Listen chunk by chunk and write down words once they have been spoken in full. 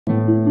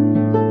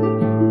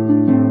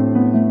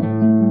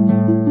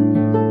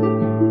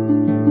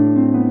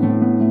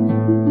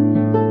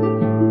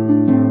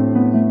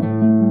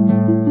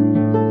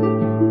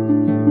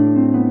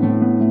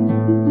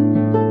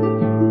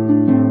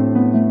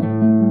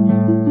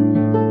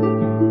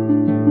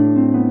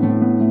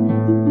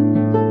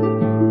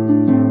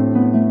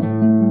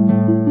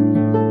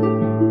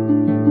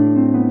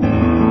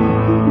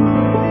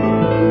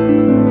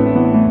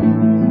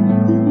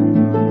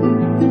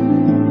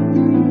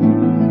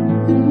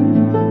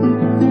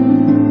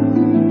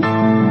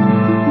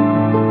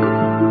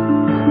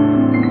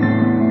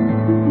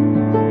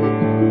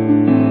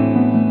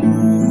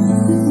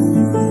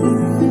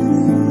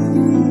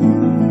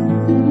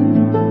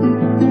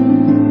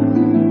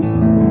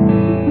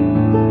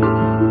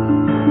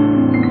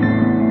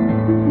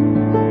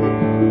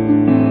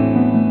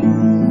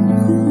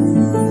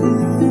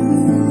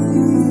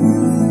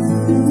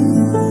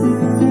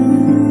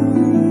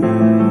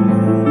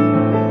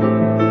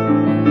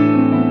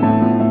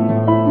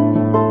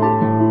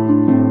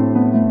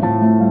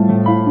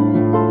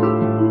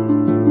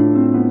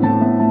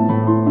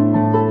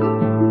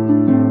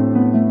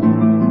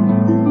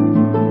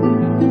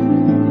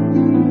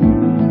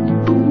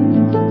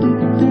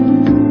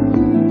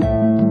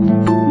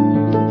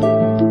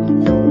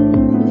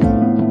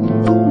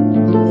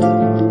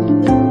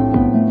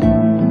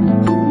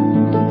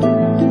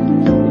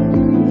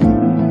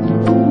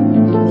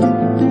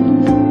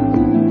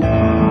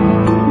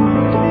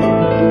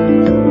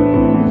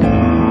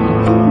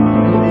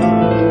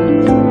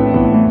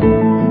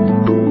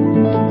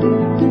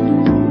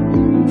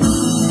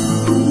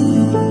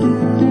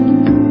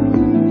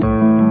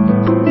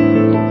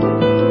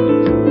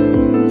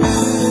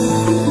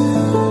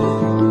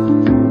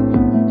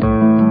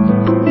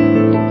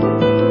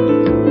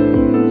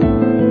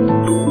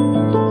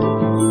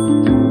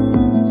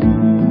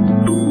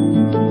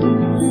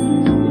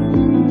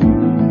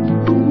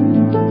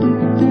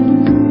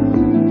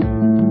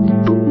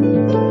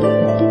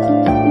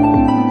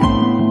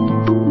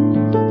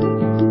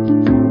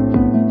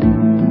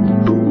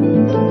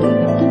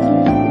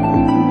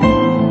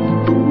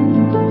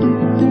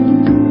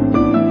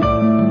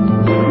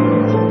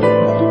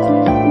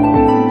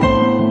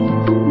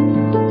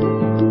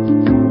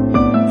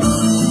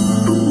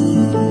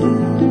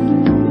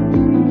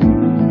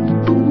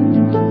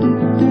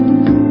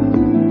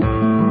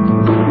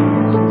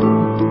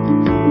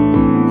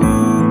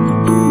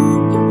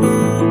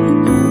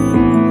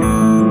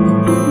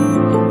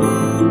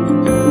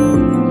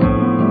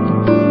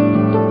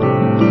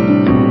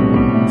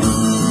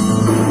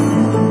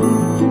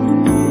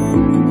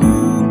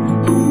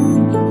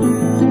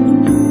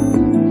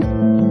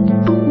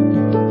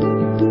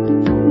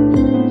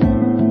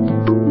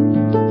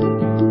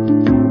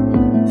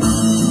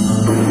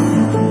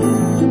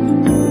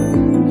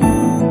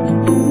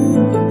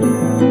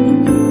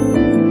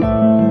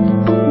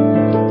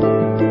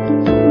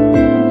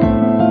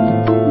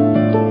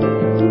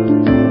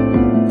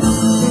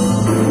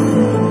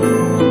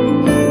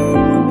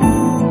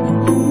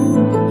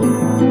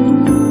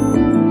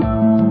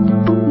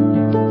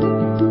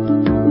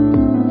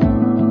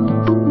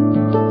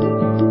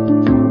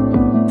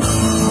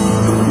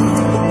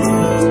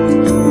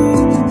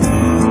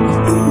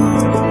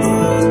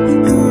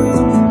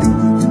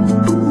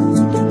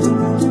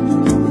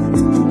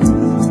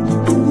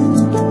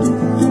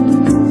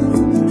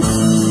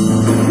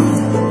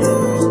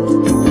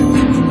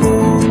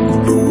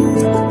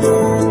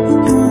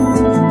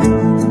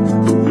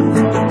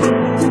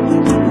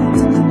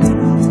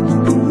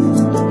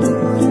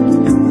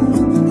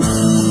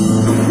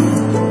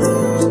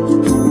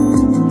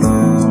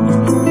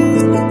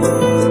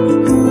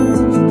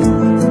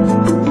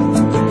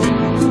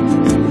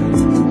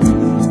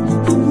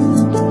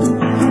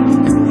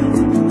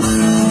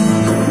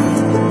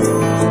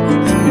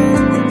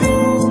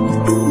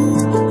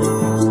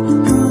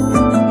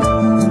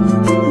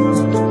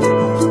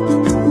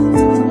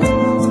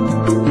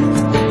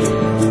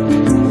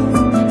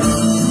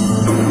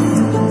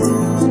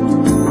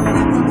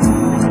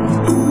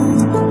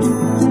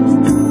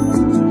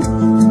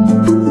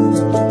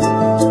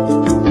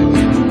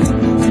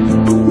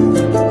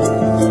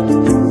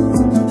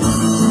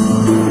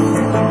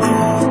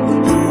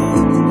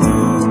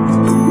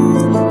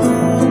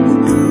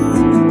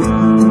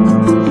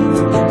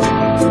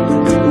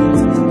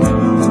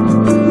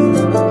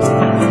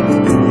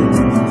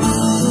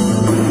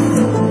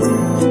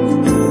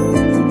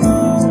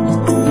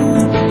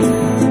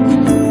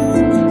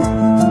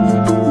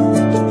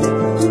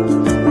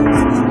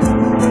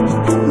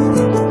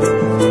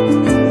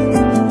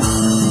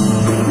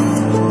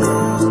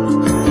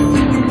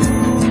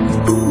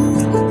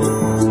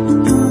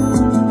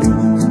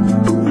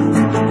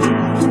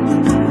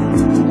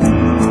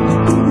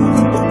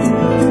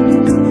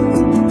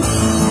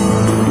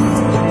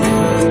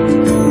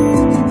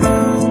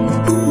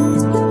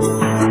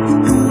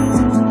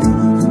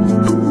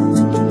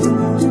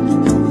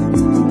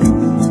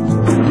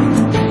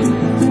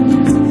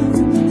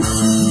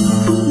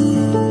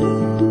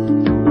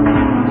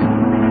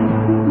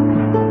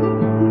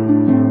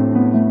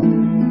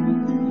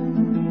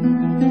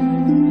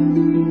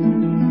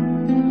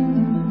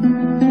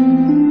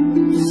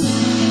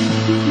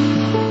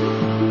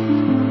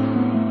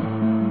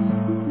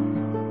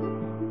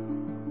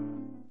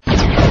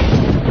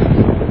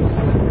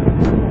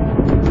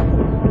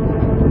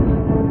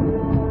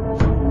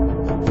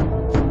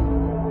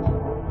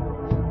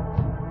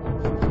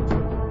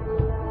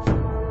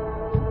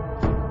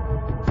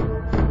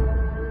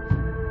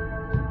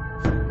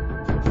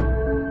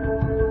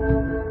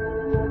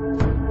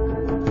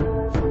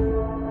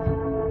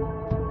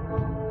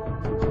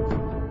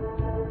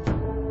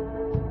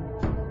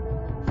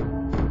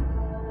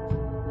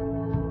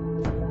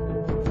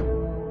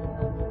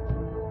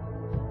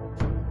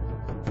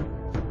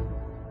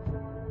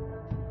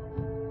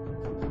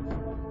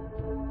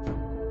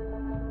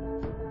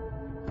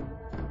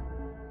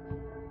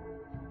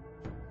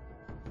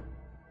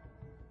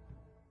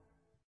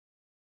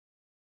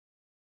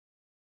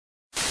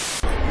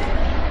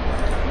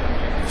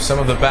some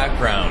of the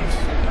background.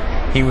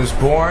 He was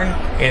born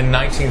in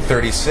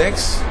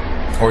 1936,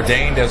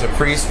 ordained as a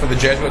priest for the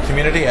Jesuit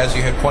community, as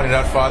you had pointed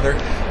out, Father,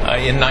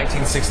 in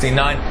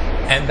 1969,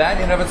 and that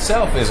in of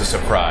itself is a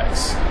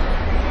surprise.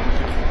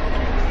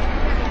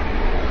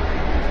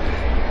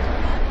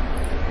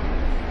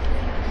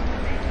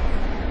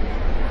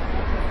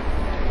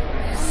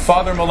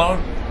 Father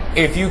Malone,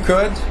 if you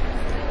could,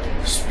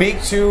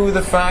 speak to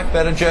the fact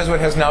that a Jesuit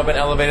has now been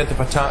elevated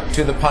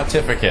to the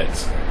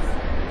pontificate.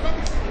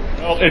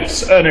 Well,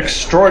 it's an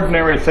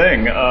extraordinary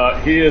thing.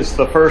 He is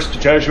the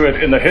first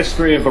Jesuit in the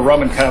history of the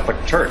Roman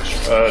Catholic Church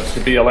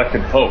to be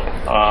elected Pope.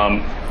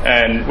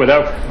 And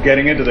without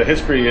getting into the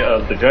history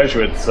of the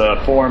Jesuits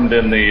formed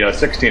in the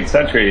 16th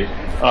century,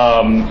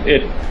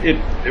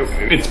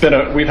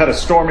 we've had a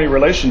stormy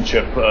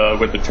relationship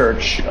with the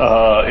Church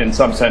in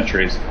some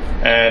centuries,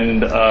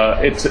 and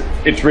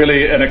it's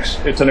really an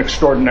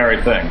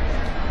extraordinary thing.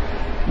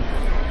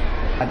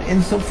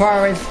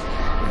 Insofar as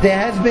there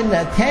has been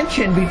a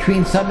tension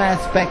between some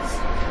aspects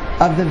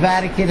of the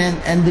Vatican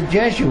and the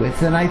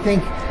Jesuits, and I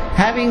think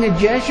having a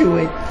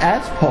Jesuit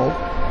as Pope,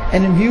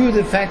 and in view of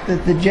the fact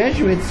that the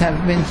Jesuits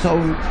have been so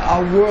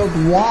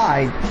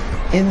worldwide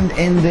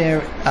in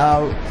their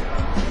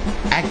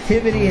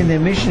activity, in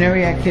their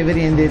missionary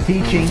activity, and their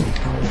teaching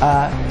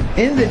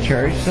in the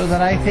Church, so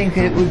that I think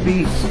it would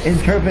be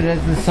interpreted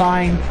as a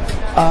sign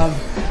of,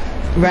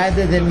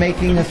 rather than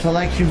making a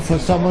selection for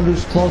someone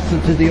who's closer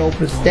to the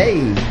Opus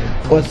Dei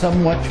or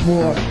some much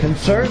more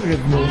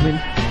conservative movement.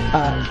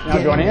 Now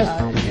joining us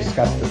to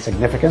discuss the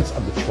significance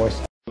of the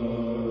choice.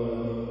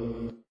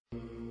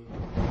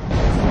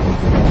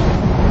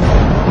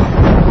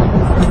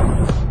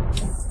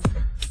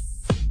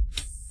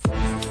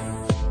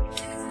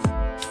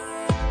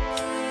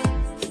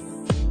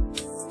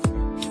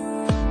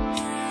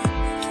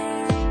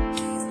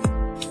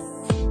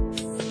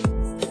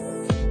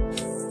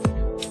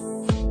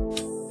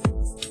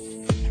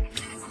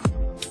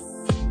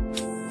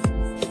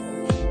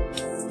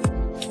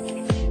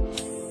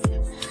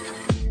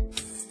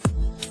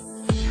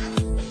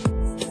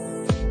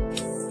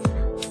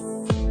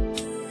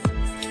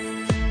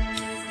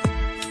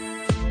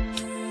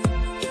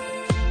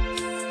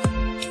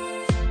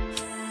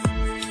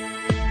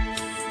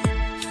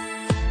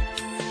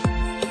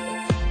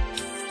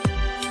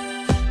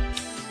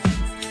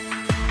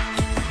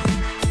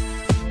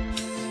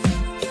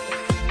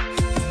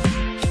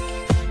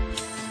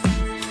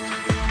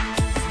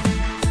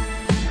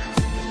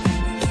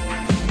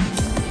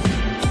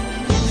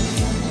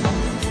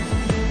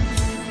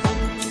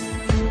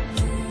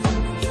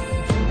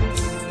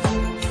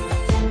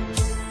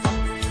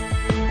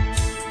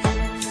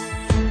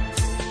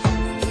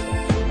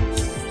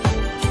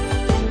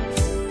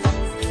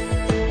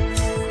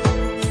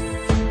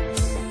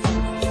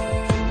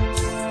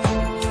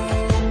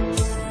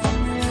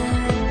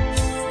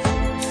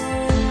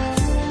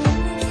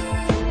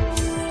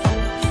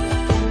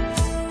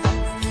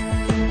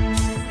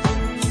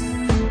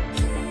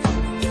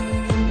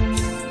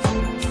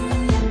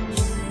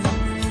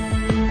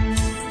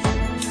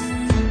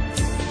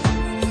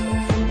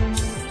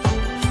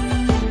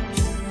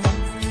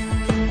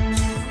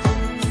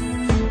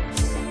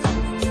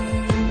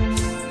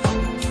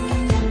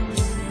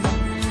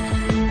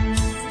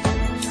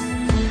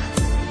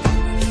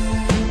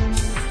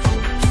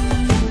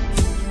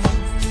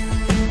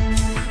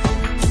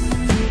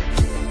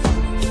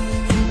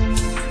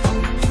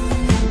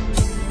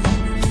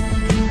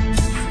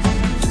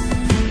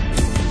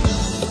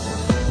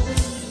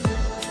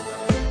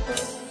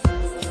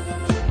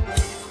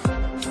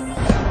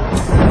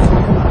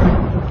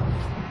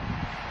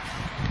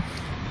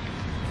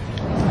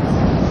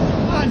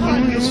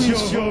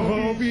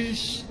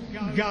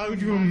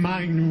 Gaudium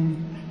magnum,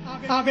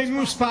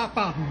 habemus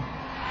papam.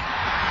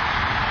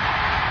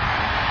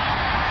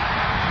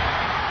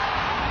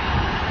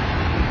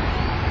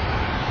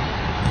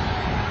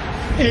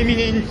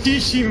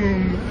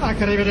 Eminentissimum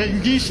ac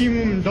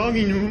reverendissimum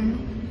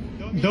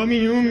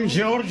Dominum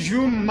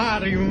Georgium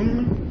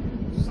Marium,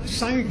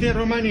 Sancte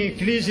Romani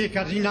Ecclesiae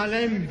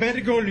Cardinalem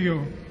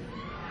Bergoglio,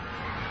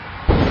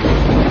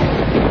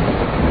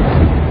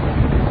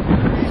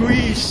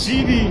 qui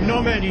sibi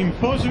nomen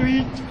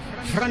imposuit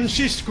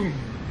Franciscum.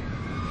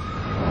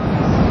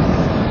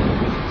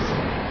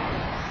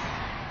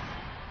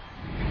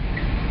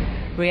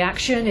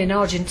 Reaction in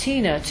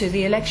Argentina to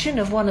the election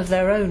of one of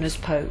their own as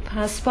Pope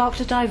has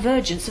sparked a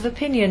divergence of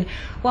opinion.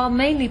 While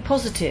mainly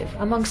positive,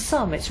 among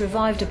some it's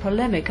revived a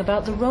polemic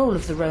about the role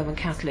of the Roman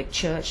Catholic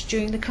Church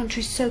during the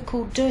country's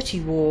so-called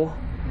Dirty War.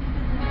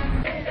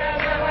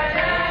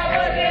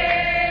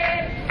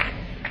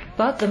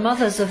 But the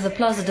mothers of the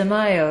Plaza de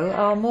Mayo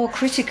are more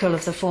critical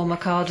of the former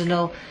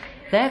cardinal.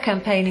 They're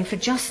campaigning for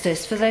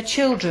justice for their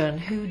children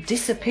who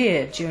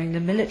disappeared during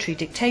the military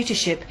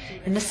dictatorship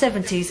in the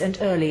 70s and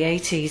early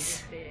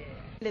 80s.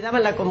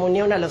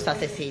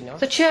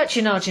 The church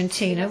in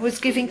Argentina was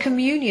giving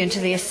communion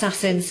to the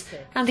assassins,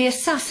 and the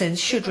assassins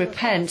should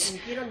repent.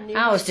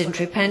 Ours didn't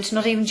repent,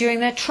 not even during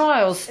their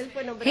trials.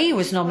 He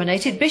was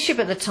nominated bishop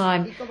at the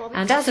time,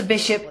 and as a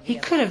bishop he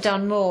could have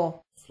done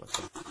more.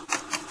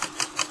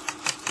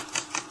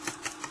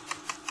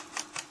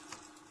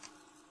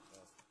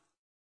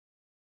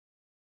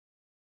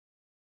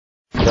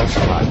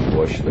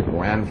 Bush, the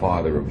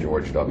grandfather of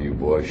George W.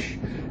 Bush,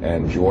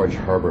 and George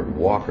Herbert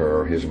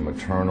Walker, his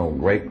maternal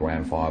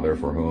great-grandfather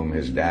for whom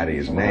his daddy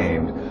is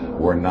named,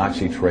 were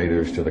Nazi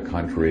traitors to the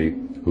country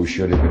who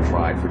should have been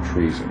tried for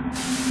treason.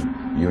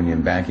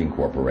 Union Banking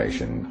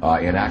Corporation.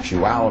 In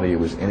actuality, it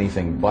was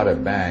anything but a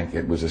bank.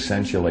 It was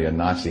essentially a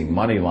Nazi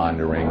money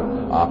laundering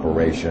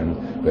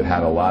operation that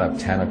had a lot of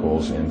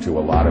tentacles into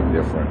a lot of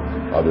different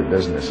other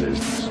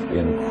businesses.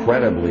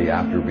 Incredibly,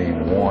 after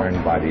being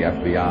warned by the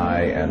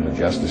FBI and the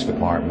Justice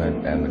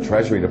Department and the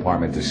Treasury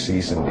Department to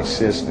cease and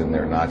desist in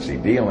their Nazi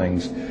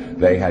dealings,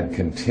 they had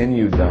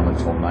continued them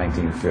until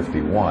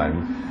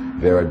 1951.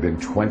 There had been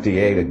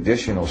 28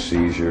 additional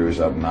seizures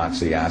of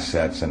Nazi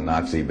assets and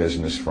Nazi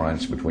business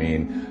fronts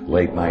between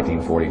late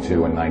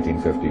 1942 and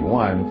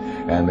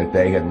 1951, and that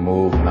they had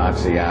moved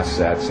Nazi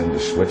assets into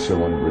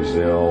Switzerland,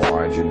 Brazil,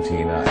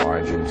 Argentina,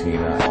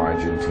 Argentina,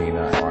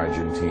 Argentina,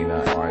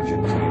 Argentina,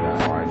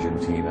 Argentina,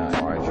 Argentina,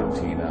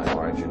 Argentina,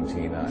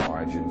 Argentina,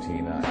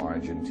 Argentina, Argentina,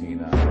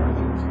 Argentina.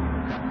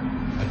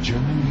 A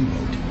German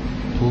U-boat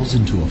pulls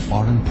into a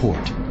foreign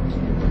port,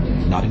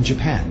 not in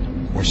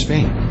Japan or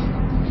Spain,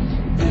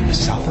 but in the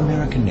South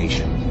American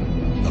nation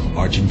of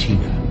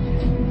Argentina.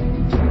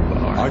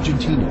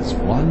 Argentina's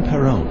Juan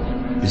Perón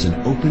is an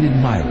open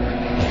admirer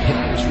of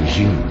Hitler's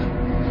regime,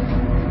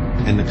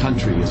 and the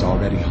country is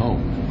already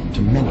home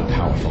to many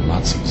powerful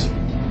Nazis.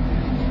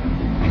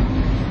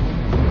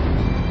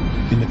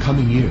 In the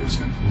coming years,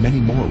 many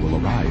more will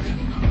arrive,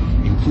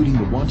 including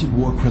the wanted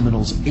war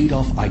criminals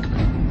Adolf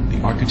Eichmann,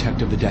 the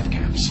architect of the death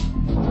camps,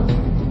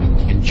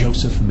 and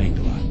Joseph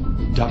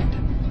Mengele, dubbed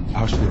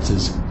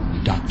Auschwitz's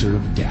Doctor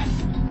of Death.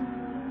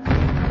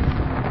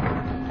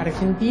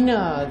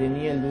 Argentina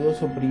tenía el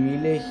dudoso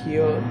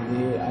privilegio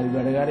de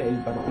albergar el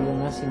partido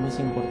nazi más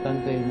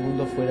importante del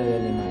mundo fuera de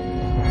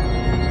Alemania.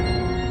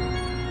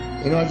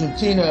 In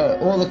Argentina,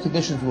 all the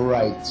conditions were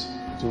right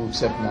to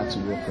accept Nazi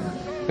war criminals.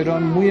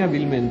 Perón muy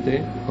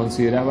hábilmente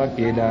consideraba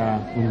que era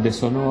un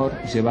deshonor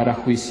llevar a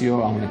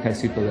juicio a un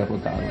ejército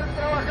derrotado. En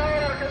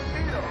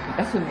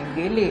el caso de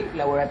Mengele, el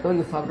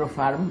laboratorio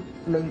Fabro-Farm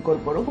lo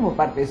incorporó como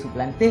parte de su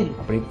plantel.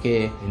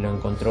 Que lo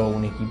encontró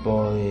un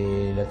equipo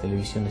de la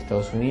televisión de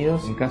Estados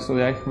Unidos. En el caso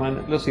de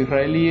Eichmann, los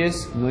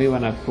israelíes no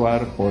iban a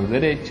actuar por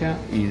derecha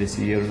y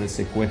decidieron el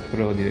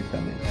secuestro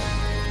directamente.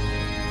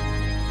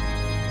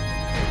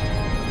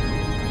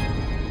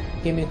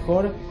 ¿Qué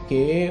mejor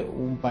que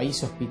un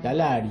país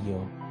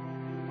hospitalario?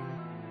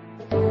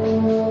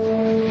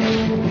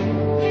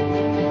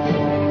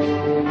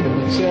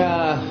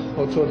 ביצע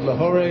הוצאות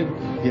להורג,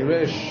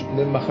 גירש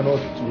למחנות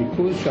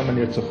ריכוז, שם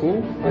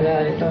נרצחו.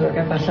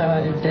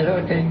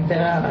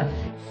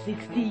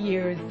 60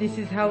 years, this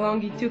is how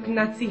long it took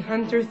Nazi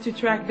hunters to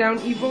track down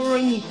Ivo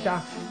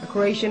Rojnica, a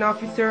Croatian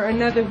officer,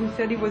 another who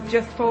said he was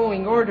just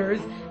following orders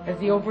as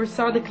he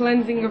oversaw the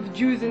cleansing of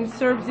Jews and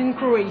Serbs in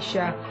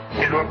Croatia.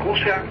 Se lo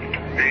acusa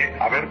de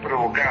haber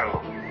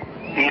provocado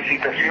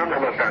incitación a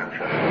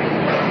matanza.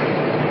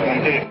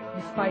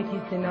 Despite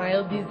his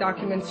denial, these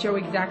documents show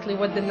exactly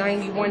what the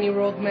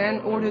 91-year-old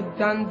man ordered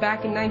done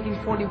back in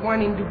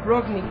 1941 in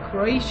Dubrovnik,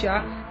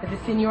 Croatia, as a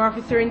senior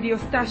officer in the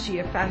Ostashi,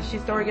 a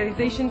fascist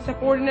organization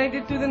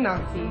subordinated to the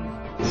Nazis.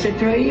 Se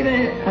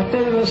prohíbe a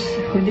todos los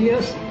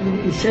judíos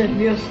y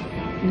serbios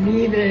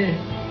libre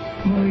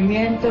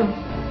movimiento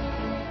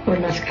por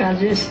las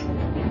calles.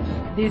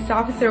 This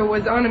officer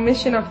was on a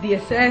mission of the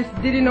SS,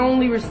 didn't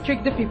only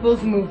restrict the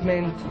people's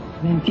movement.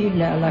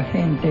 Mentirle a la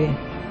gente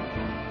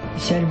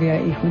serbia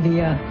y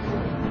judía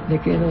de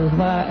que los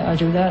va a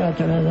ayudar a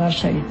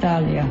trasladarse a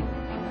Italia.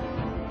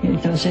 Y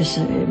entonces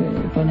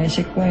con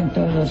ese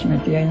cuento los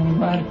metía en un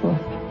barco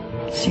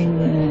sin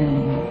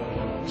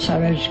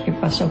saber qué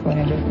pasó con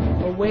él.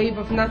 A wave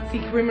of Nazi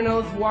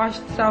criminals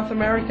washed South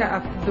America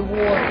after the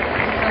war.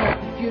 Some of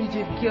the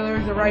fugitive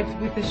killers arrived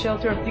with the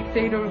shelter of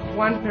dictator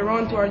Juan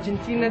Perón to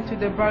Argentina to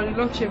the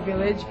Bariloche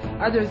village.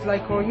 Others,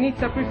 like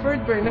Rojnica,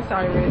 preferred Buenos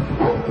Aires.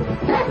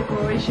 The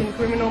Croatian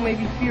criminal may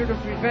be feared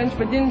of revenge,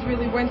 but didn't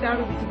really went out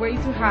of his way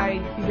to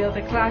hide. He built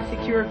a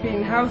classic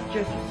European house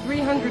just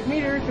 300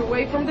 meters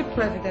away from the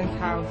president's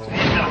house.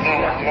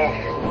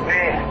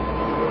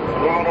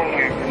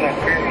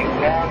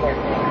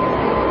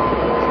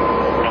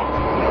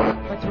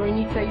 But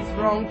Rojnica is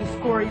wrong. The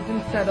score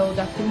isn't settled.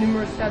 After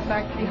numerous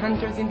setbacks, the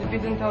hunters in the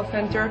Byzantine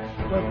center,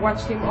 who have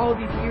watched him all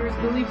these years,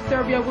 believe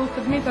Serbia will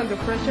submit under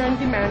pressure and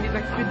demand his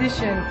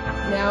extradition.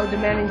 Now the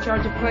man in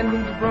charge of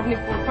cleansing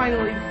Dubrovnik will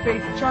finally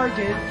face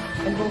charges,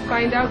 and will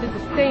find out that the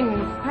stain in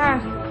his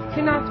past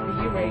cannot be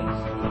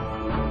erased.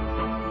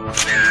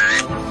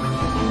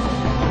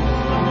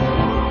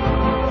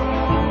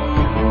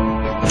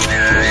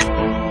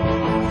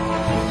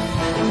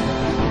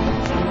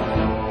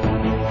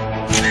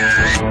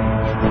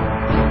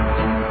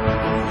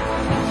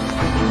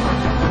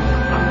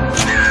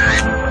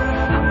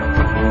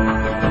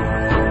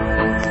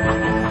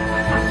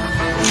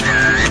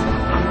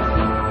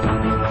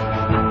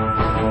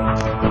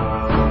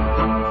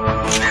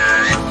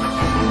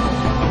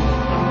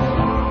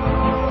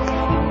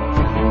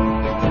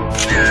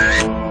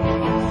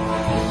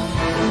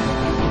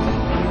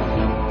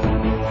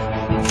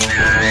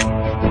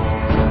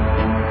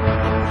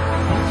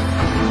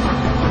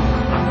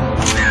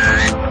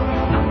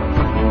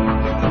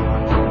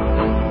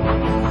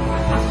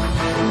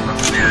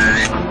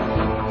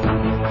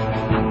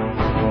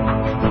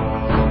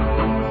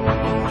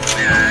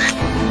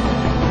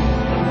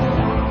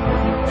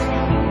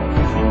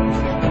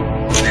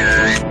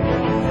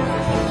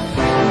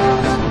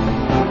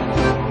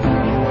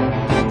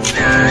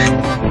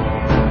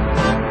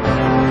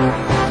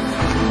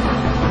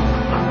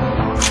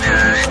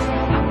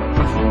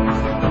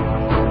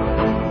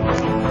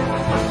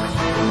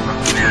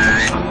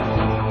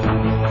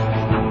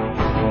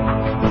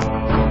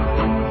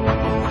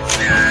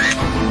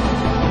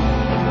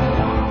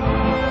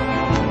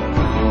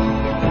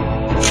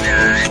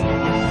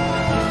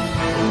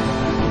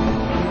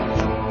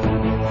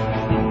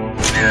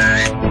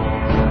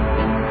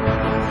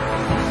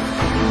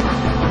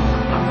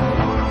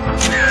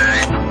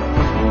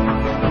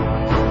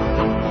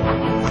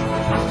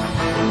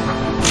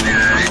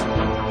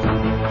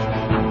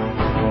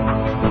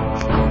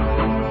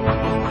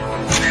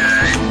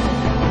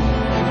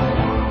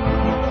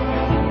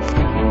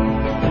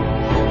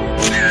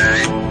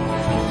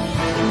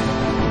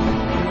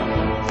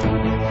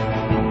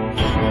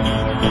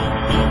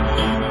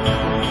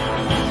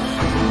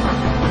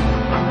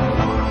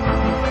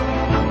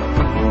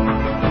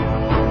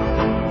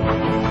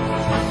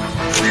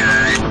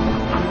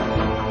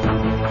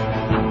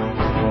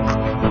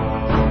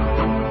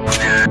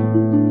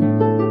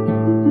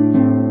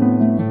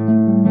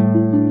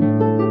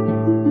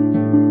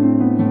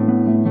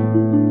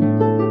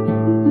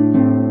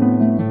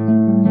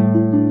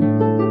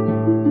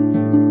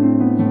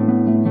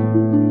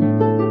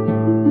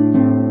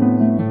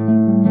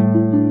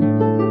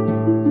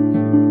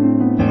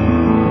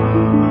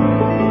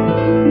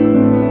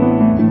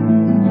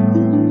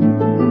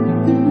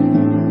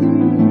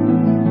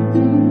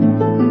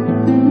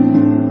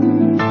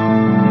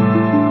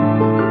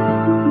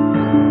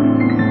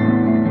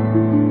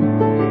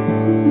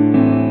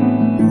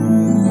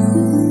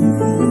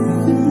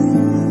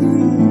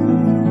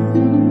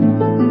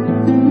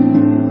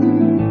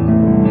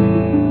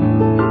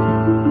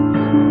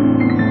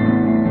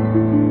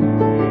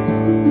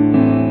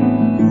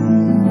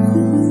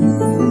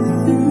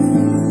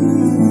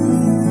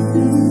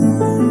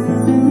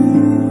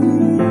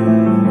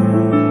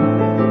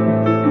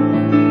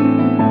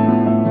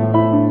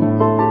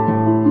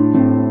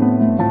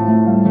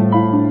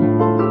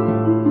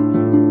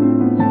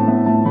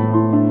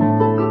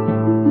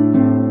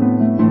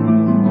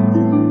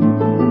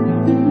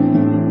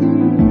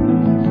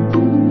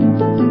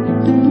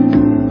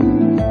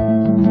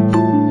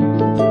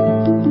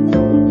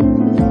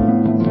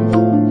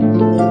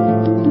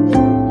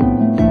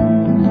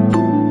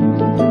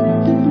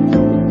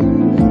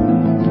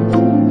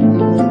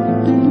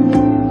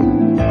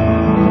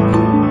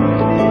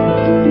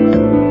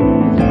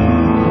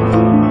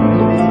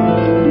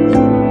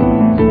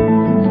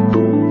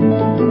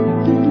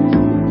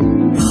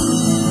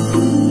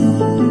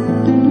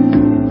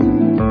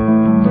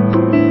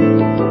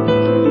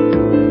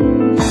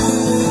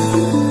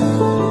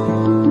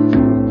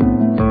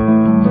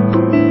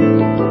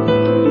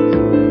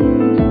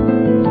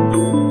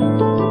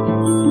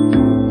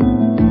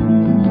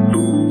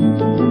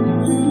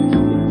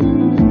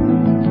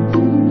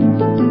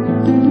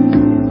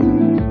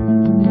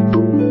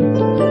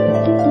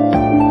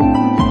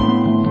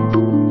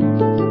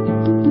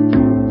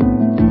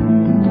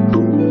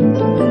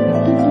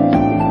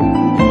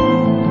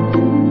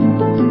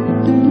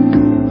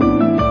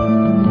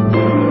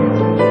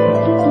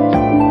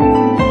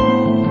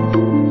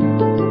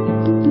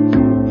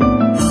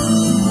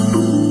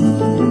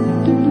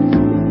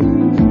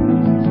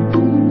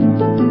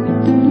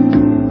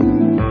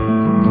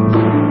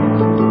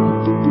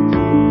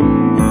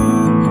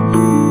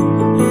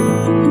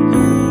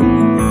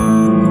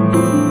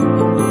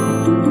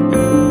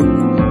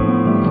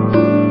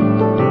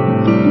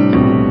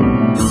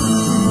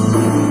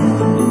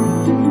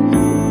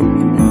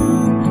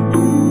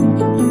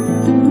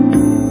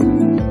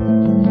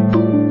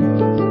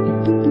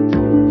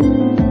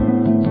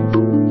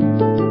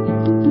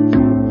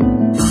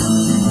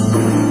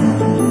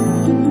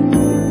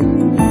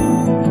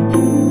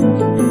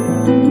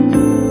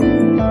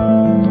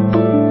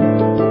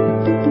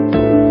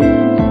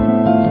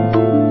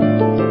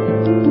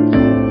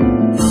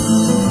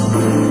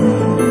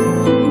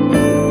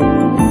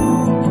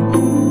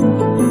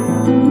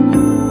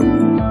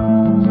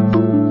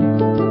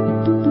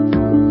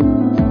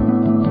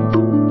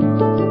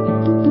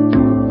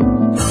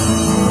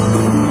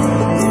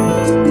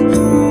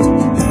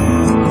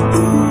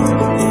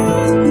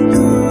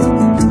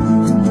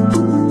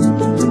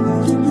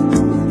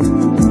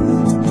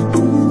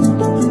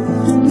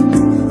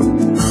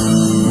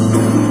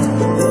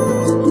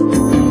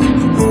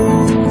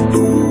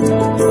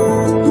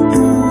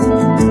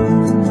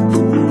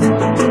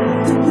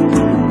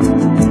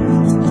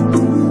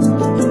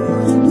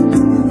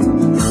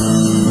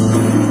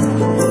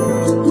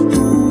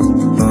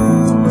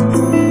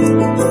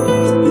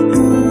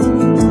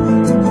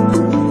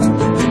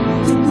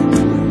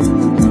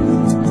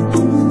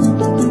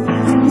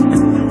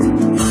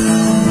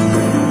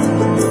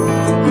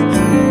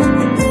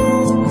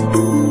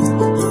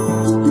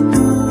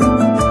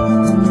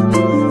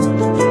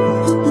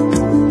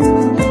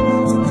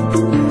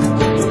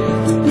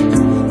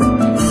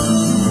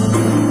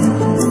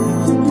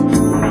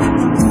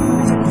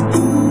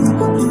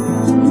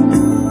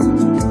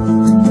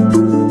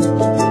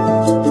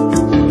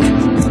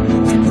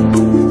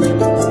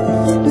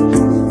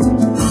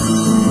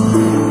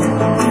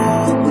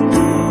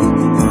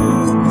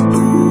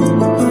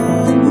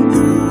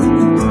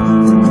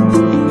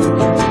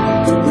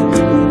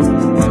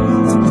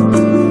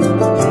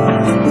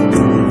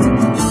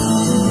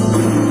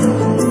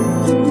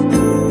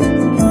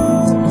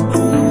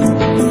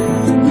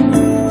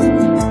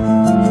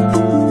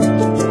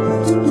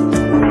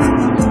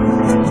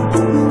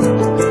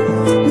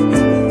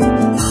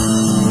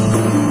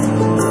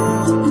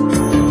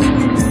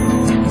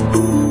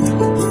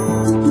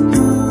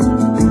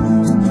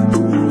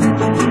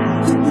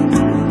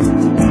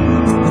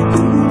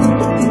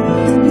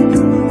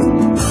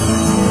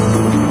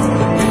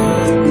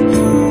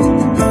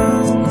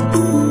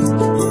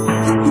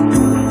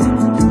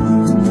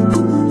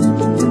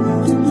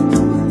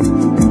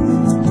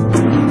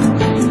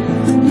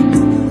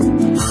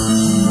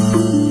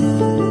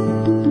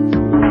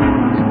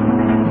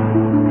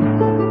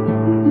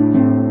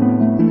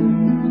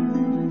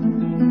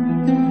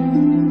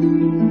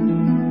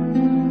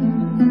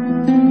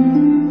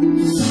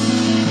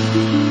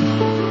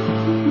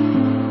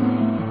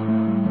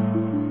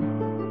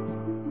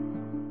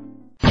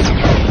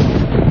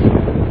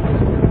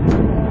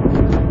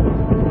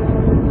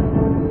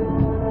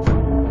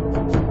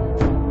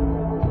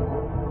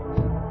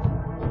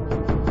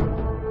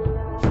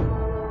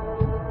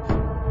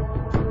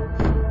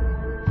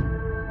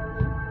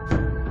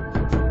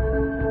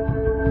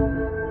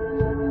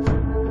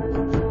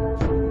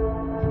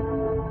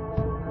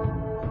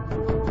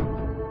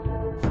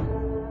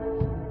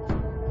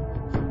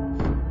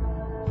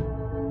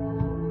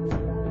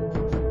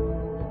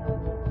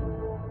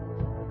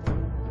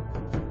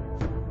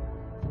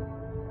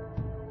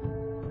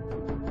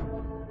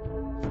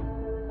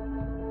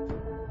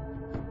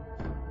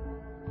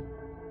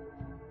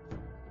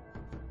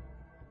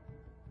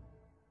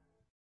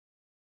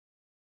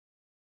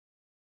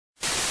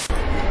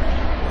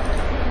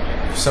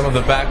 some of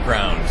the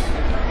background.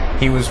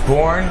 He was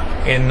born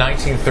in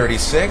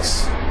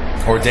 1936,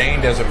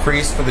 ordained as a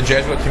priest for the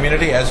Jesuit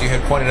community, as you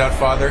had pointed out,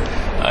 Father,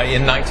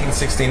 in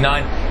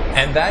 1969,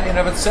 and that in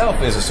of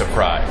itself is a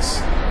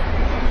surprise.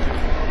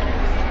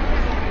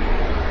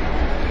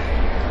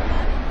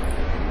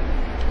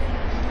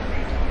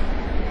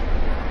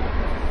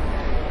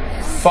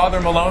 Father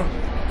Malone,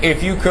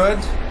 if you could,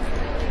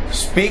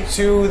 speak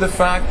to the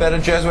fact that a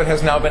Jesuit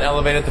has now been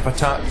elevated to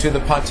the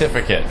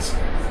pontificate.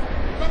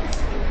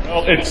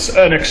 Well, it's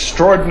an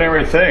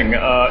extraordinary thing.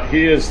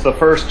 He is the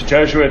first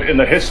Jesuit in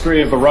the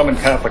history of the Roman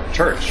Catholic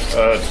Church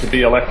to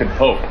be elected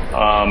Pope.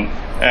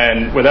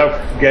 And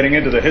without getting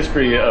into the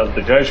history of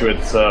the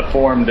Jesuits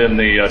formed in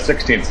the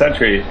 16th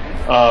century,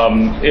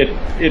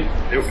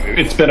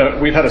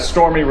 we've had a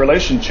stormy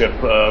relationship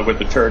with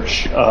the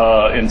Church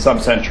in some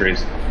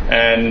centuries,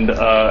 and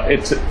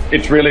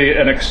it's really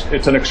an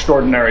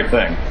extraordinary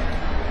thing.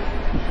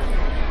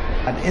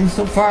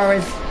 Insofar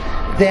as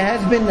there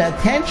has been a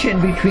tension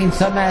between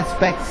some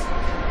aspects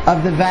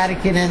of the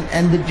Vatican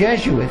and the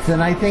Jesuits,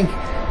 and I think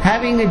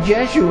having a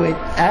Jesuit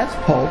as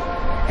Pope,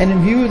 and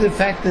in view of the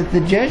fact that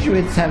the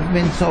Jesuits have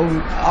been so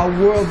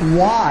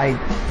worldwide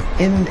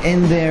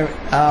in their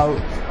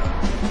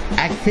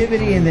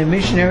activity, in their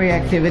missionary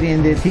activity,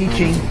 and their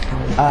teaching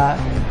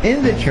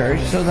in the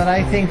Church, so that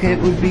I think it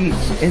would be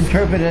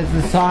interpreted as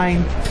a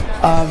sign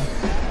of,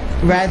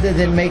 rather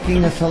than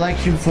making a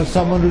selection for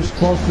someone who's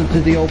closer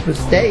to the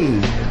Opus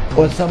Dei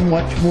or some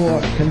much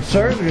more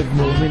conservative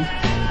movement.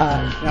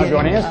 Now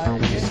joining us to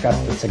discuss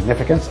the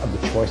significance of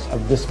the choice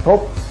of this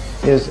Pope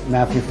is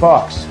Matthew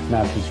Fox.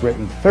 Matthew's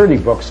written 30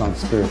 books on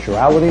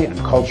spirituality and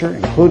culture,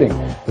 including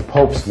The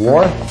Pope's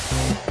War,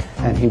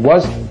 and he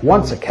was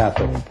once a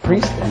Catholic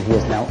priest, and he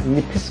is now an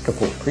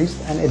Episcopal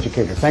priest and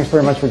educator. Thanks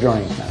very much for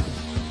joining us, Matthew.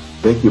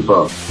 Thank you,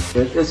 Paul.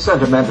 It's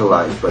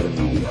sentimentalized by the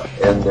media,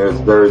 and there's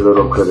very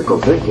little critical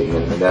thinking,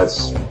 and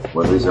that's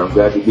one reason I'm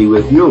glad to be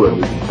with you, and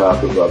we can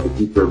talk about the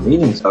deeper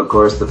meanings. Of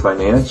course, the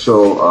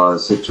financial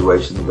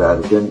situation of the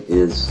Vatican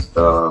is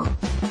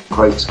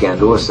quite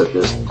scandalous at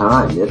this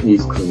time. It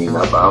needs cleaning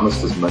up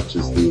almost as much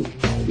as the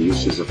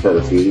issues of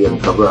pedophilia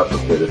and cover-up of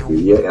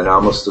pedophilia, and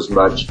almost as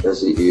much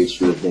as the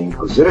issue of the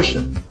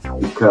Inquisition.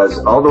 Because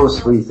all those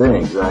three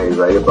things, and I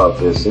write about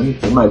this in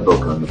my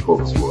book on the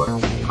Pope's War,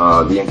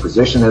 the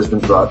Inquisition has been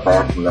brought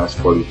back in the last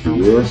 42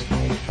 years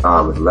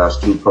with the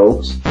last two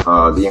popes.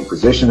 The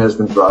Inquisition has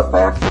been brought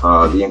back.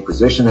 The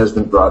Inquisition has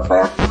been brought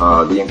back.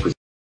 The Inquisition.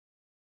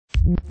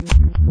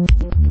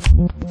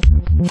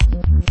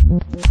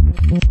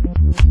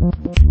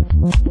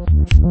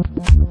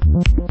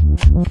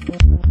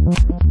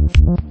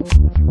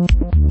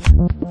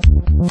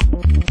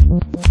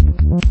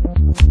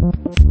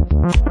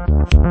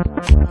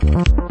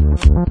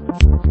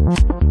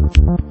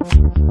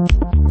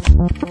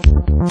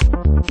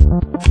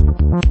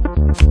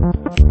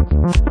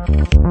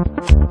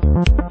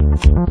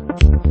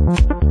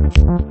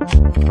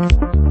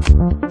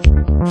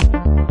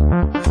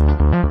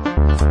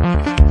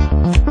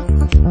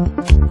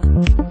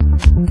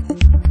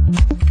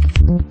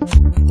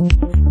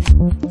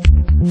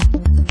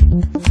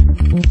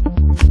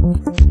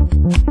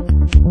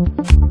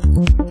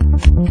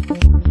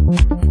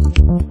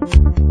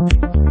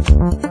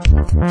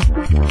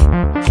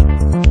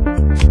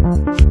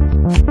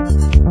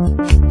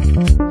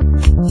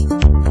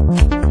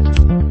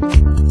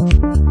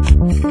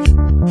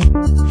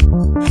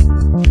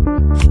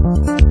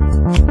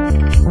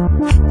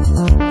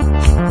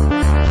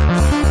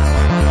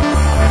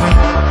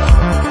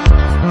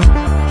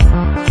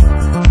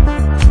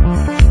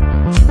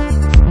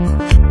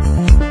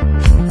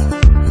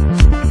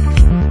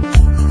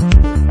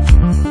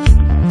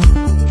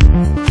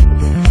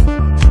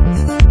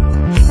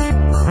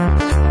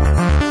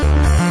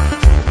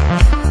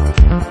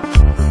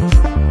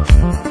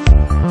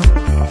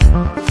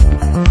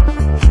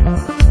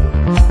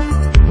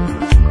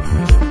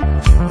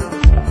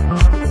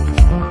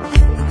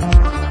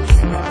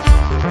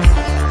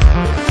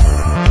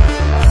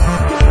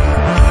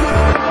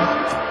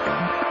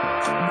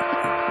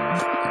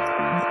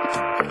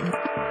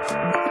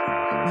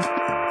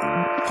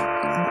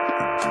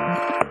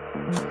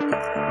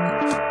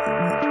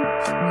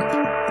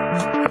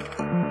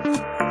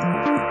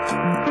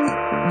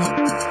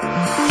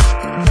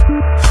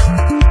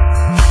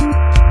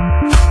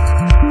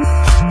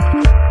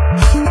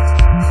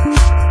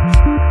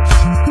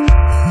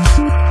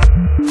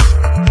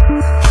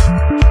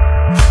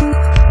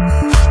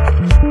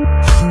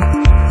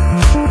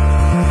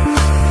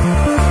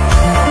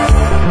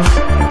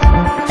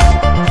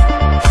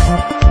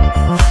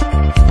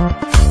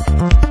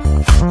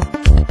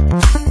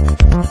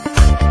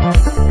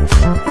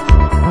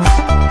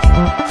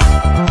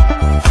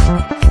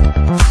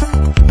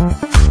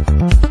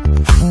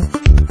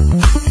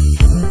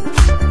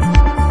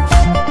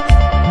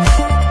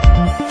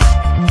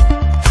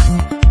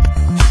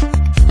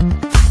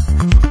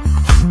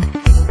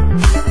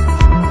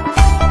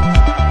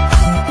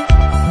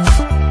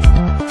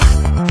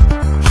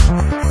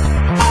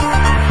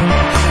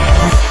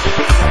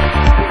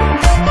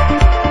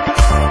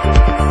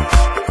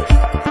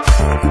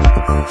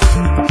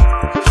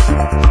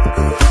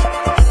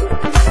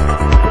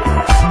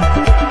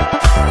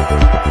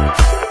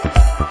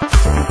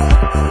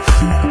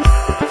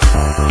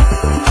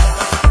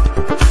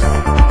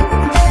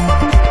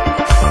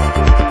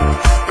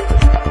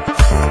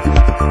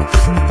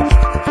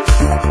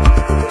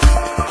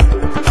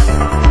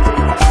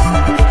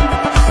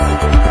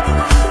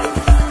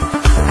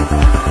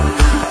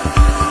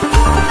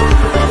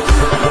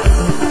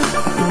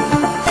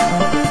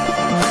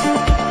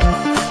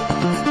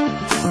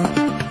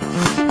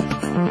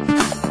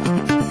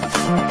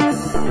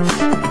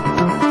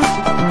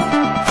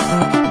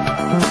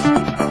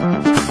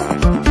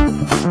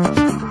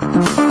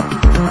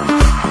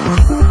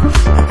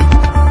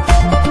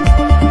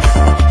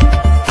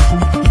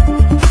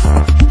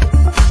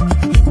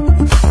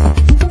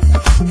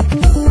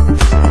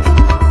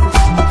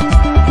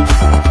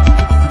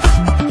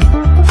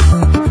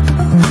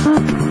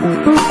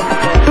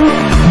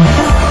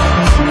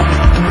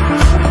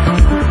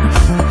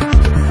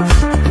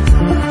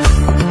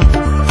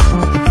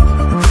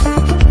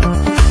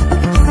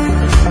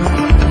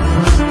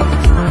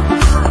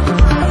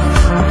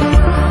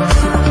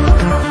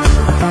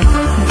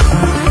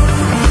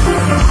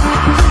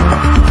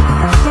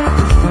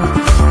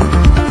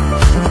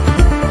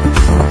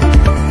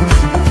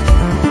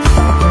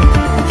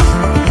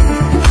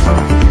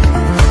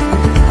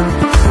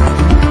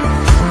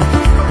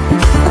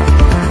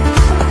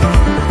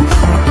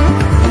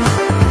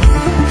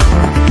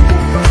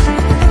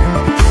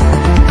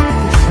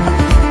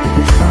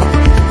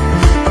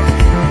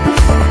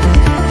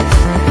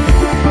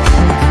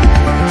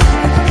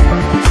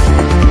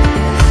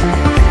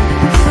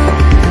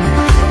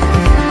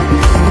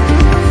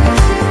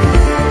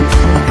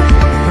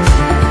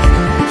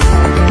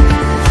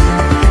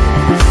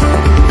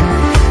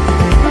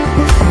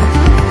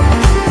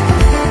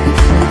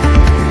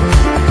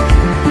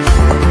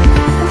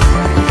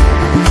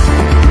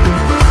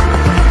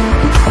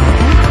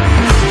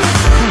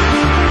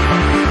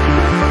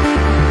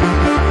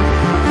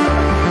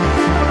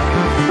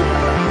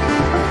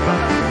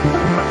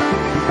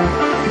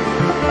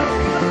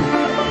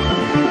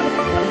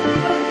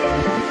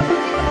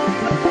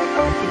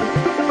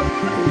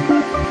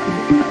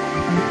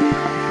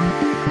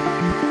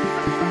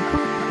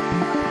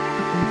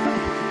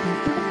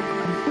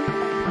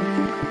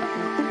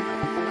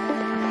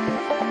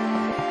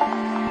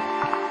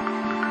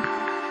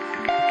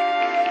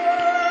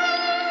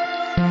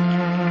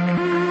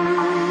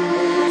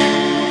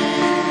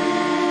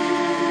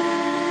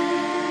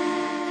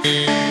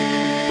 Thank you.